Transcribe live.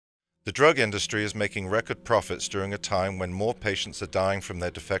The drug industry is making record profits during a time when more patients are dying from their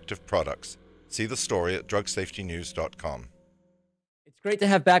defective products. See the story at drugsafetynews.com. It's great to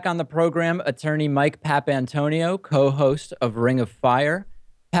have back on the program attorney Mike Papantonio, co-host of Ring of Fire.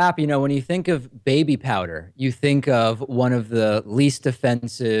 Pap, you know, when you think of baby powder, you think of one of the least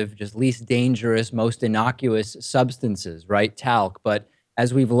offensive, just least dangerous, most innocuous substances, right? Talc. But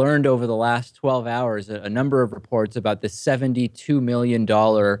as we've learned over the last 12 hours, a number of reports about the $72 million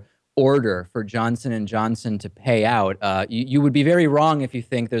order for Johnson & Johnson to pay out. You would be very wrong if you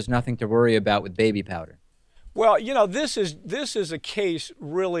think there's nothing to worry about with baby powder. Well, you know, this is a case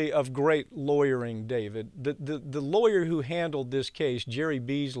really of great lawyering, David. The lawyer who handled this case, Jerry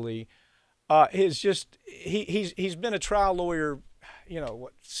Beasley, he's been a trial lawyer, you know,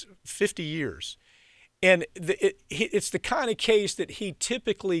 what, 50 years. And it's the kind of case that he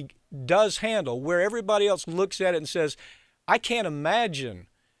typically does handle, where everybody else looks at it and says, I can't imagine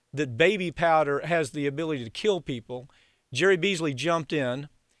that baby powder has the ability to kill people. Jerry Beasley jumped in,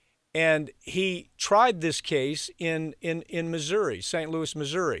 and he tried this case in Missouri, St. Louis,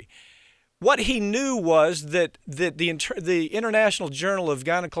 Missouri. What he knew was that the International Journal of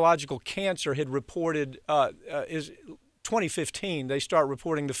Gynecological Cancer had reported, is 2015, they start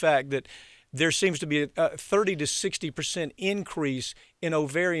reporting the fact that there seems to be a 30 to 60% increase in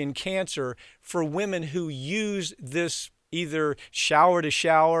ovarian cancer for women who use this either shower to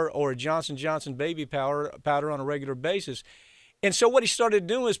shower or Johnson & Johnson baby powder on a regular basis. And so what he started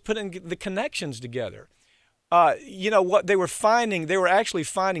doing was putting the connections together. You know, what they were finding, they were actually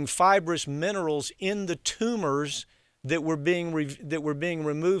finding fibrous minerals in the tumors that were being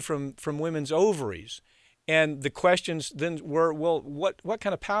removed from women's ovaries. And the questions then were, well, what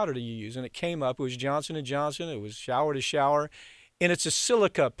kind of powder do you use? And it came up, it was Johnson & Johnson, it was shower to shower, and it's a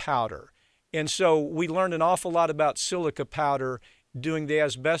silica powder. And so we learned an awful lot about silica powder doing the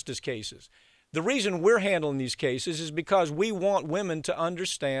asbestos cases. The reason we're handling these cases is because we want women to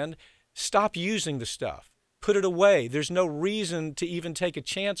understand, stop using the stuff. Put it away. There's no reason to even take a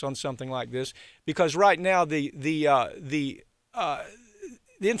chance on something like this, because right now the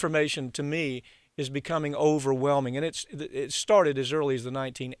information to me is becoming overwhelming, and it started as early as the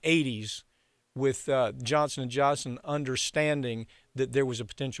 1980s with Johnson & Johnson understanding that there was a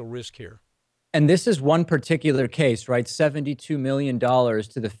potential risk here. And this is one particular case, right? $72 million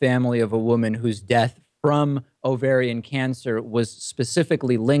to the family of a woman whose death from ovarian cancer was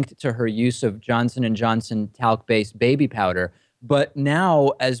specifically linked to her use of Johnson & Johnson talc-based baby powder. But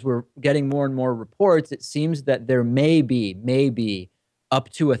now, as we're getting more and more reports, it seems that there may be up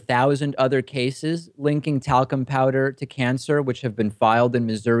to 1,000 other cases linking talcum powder to cancer, which have been filed in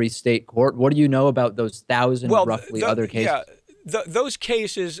Missouri State Court. What do you know about those 1,000 roughly other cases? Yeah. Those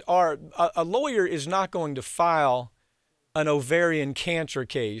cases are, a lawyer is not going to file an ovarian cancer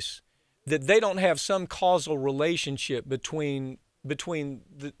case that they don't have some causal relationship between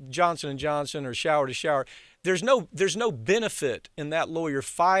the Johnson & Johnson or shower to shower. There's no benefit in that lawyer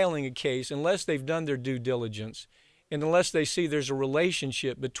filing a case unless they've done their due diligence and unless they see there's a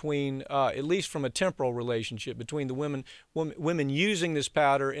relationship between, at least from a temporal relationship, between the women using this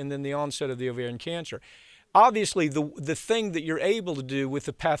powder and then the onset of the ovarian cancer. Obviously, the thing that you're able to do with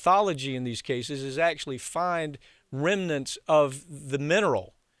the pathology in these cases is actually find remnants of the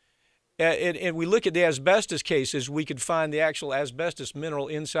mineral. And we look at the asbestos cases, we could find the actual asbestos mineral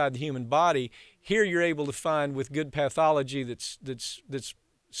inside the human body. Here you're able to find, with good pathology that's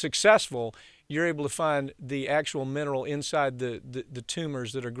successful, you're able to find the actual mineral inside the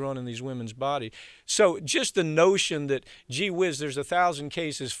tumors that are grown in these women's body. So just the notion that, gee whiz, there's 1,000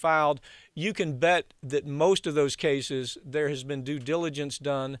 cases filed, you can bet that most of those cases there has been due diligence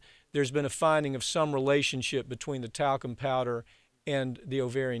done. There's been a finding of some relationship between the talcum powder and the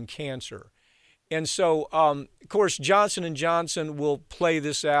ovarian cancer. And so, of course, Johnson & Johnson will play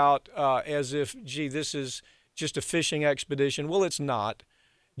this out as if, gee, this is just a fishing expedition. Well, it's not.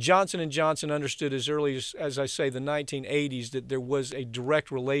 Johnson & Johnson understood as early as I say, the 1980s, that there was a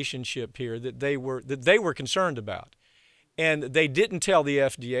direct relationship here that they were concerned about. And they didn't tell the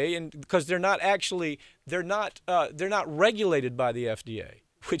FDA, and because they're not regulated by the FDA,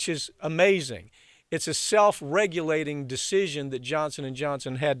 which is amazing. It's a self-regulating decision that Johnson &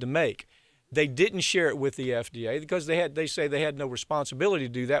 Johnson had to make. They didn't share it with the FDA because they say they had no responsibility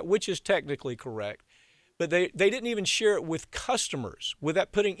to do that, which is technically correct. But they didn't even share it with customers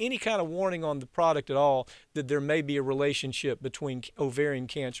without putting any kind of warning on the product at all that there may be a relationship between ovarian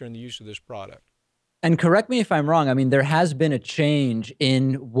cancer and the use of this product. And correct me if I'm wrong, I mean, there has been a change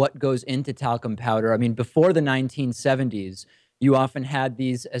in what goes into talcum powder. I mean, before the 1970s, you often had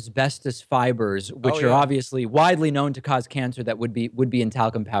these asbestos fibers, which Oh, are yeah. obviously widely known to cause cancer, that would be in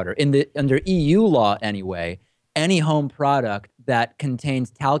talcum powder. Under EU law anyway, any home product that contains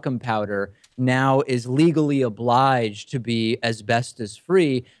talcum powder now is legally obliged to be asbestos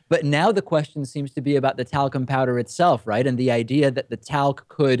free. But now the question seems to be about the talcum powder itself, right? And the idea that the talc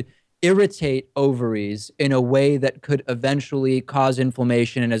could irritate ovaries in a way that could eventually cause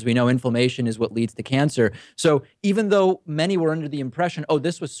inflammation. And as we know, inflammation is what leads to cancer. So even though many were under the impression, oh,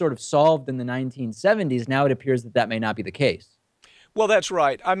 this was sort of solved in the 1970s, now it appears that that may not be the case. Well, that's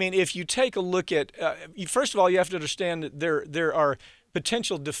right. I mean, if you take a look at, first of all, you have to understand that there are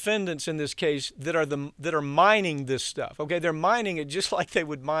potential defendants in this case that are mining this stuff. Okay, they're mining it just like they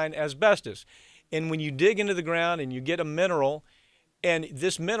would mine asbestos. And when you dig into the ground and you get a mineral, and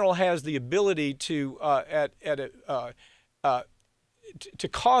this mineral has the ability to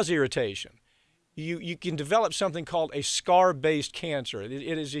cause irritation, you can develop something called a scar-based cancer. It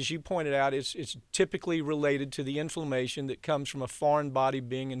is, as you pointed out, it's typically related to the inflammation that comes from a foreign body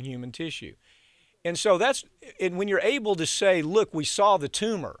being in human tissue. And so and when you're able to say, look, we saw the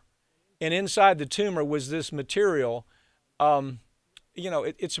tumor, and inside the tumor was this material,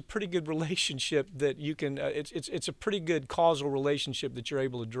 it's a pretty good relationship that you can, it's a pretty good causal relationship that you're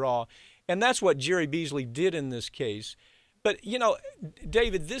able to draw. And that's what Jerry Beasley did in this case. But,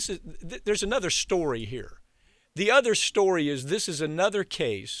 David, there's another story here. The other story is this is another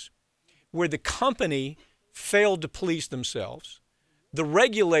case where the company failed to police themselves. The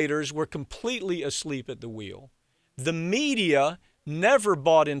regulators were completely asleep at the wheel. The media never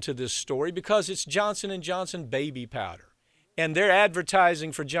bought into this story because it's Johnson & Johnson baby powder. And they're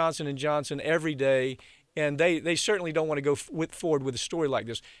advertising for Johnson & Johnson every day, and they certainly don't want to go forward with a story like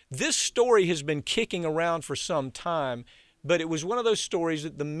this. This story has been kicking around for some time, but it was one of those stories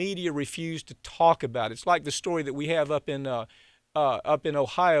that the media refused to talk about. It's like the story that we have up in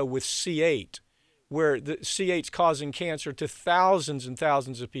Ohio with C8, where the C8's causing cancer to thousands and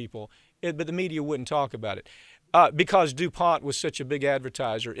thousands of people, but the media wouldn't talk about it. Because DuPont was such a big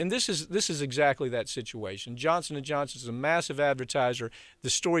advertiser. And this is exactly that situation. Johnson & Johnson is a massive advertiser. The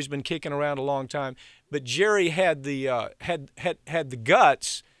story's been kicking around a long time, but Jerry had the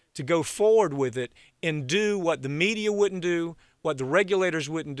guts to go forward with it and do what the media wouldn't do, what the regulators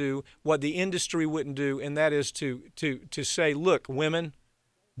wouldn't do, what the industry wouldn't do, and that is to say, look, women,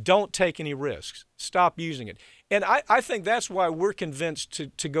 don't take any risks. Stop using it. And I think that's why we're convinced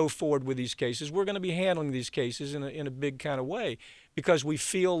to go forward with these cases. We're going to be handling these cases in a big kind of way because we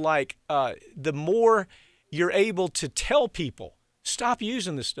feel like the more you're able to tell people, stop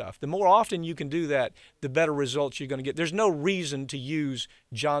using this stuff, the more often you can do that, the better results you're going to get. There's no reason to use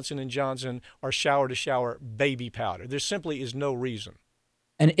Johnson & Johnson or shower-to-shower baby powder. There simply is no reason.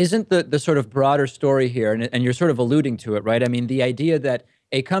 And isn't the sort of broader story here, and you're sort of alluding to it, right? I mean, the idea that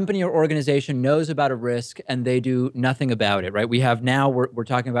a company or organization knows about a risk and they do nothing about it, right? We're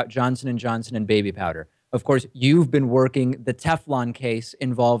talking about Johnson & Johnson and baby powder. Of course, you've been working the Teflon case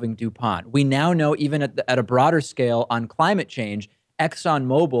involving DuPont. We now know, even at a broader scale on climate change,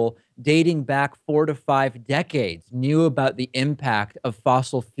 ExxonMobil, dating back 4 to 5 decades, knew about the impact of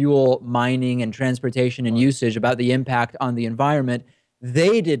fossil fuel mining and transportation and usage, about the impact on the environment.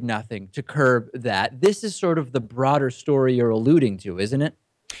 They did nothing to curb that. This is sort of the broader story you're alluding to, isn't it?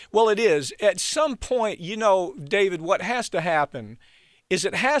 Well, it is. At some point, David, what has to happen is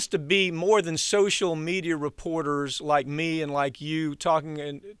it has to be more than social media reporters like me and like you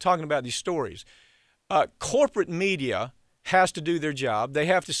talking about these stories. Corporate media has to do their job. They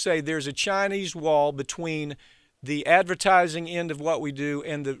have to say there's a Chinese wall between the advertising end of what we do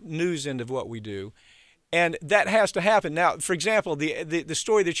and the news end of what we do. And that has to happen. Now, for example, the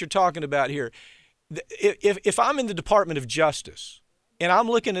story that you're talking about here, if I'm in the Department of Justice and I'm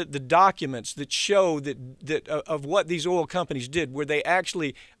looking at the documents that show that of what these oil companies did, where they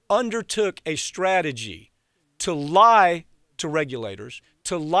actually undertook a strategy to lie to regulators,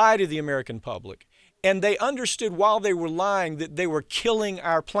 to lie to the American public, and they understood while they were lying that they were killing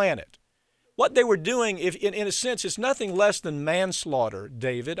our planet. What they were doing, in a sense, it's nothing less than manslaughter,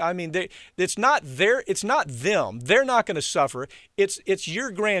 David. I mean, it's not them. They're not going to suffer. It's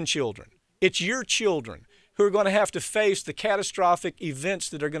your grandchildren. It's your children who are going to have to face the catastrophic events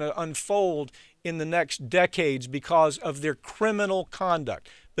that are going to unfold in the next decades because of their criminal conduct.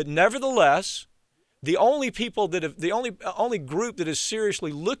 But nevertheless, the only group that has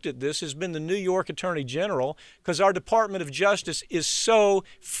seriously looked at this has been the New York Attorney General, because our Department of Justice is so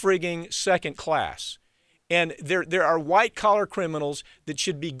frigging second class. And there are white-collar criminals that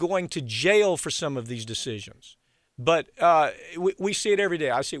should be going to jail for some of these decisions. But we see it every day.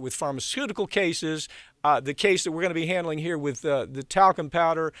 I see it with pharmaceutical cases. the case that we're going to be handling here with the talcum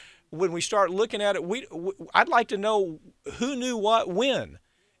powder, when we start looking at it, I'd like to know who knew what when.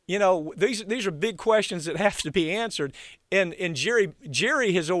 You know, these are big questions that have to be answered. And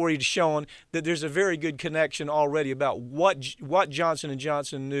Jerry has already shown that there's a very good connection already about what Johnson &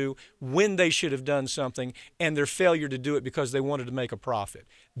 Johnson knew, when they should have done something, and their failure to do it because they wanted to make a profit.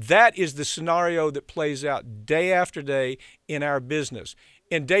 That is the scenario that plays out day after day in our business.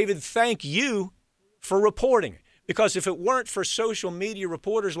 And David, thank you for reporting it. Because if it weren't for social media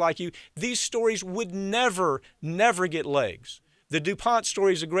reporters like you, these stories would never get legs. The DuPont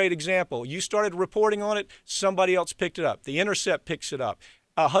story is a great example. You started reporting on it, somebody else picked it up. The Intercept picks it up.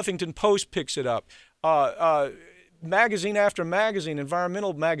 Huffington Post picks it up. Magazine after magazine,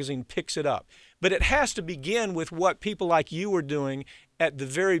 environmental magazine picks it up. But it has to begin with what people like you are doing at the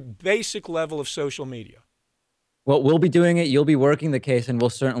very basic level of social media. Well, we'll be doing it. You'll be working the case, and we'll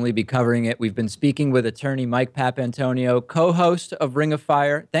certainly be covering it. We've been speaking with attorney Mike Papantonio, co-host of Ring of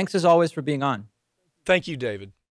Fire. Thanks, as always, for being on. Thank you, David.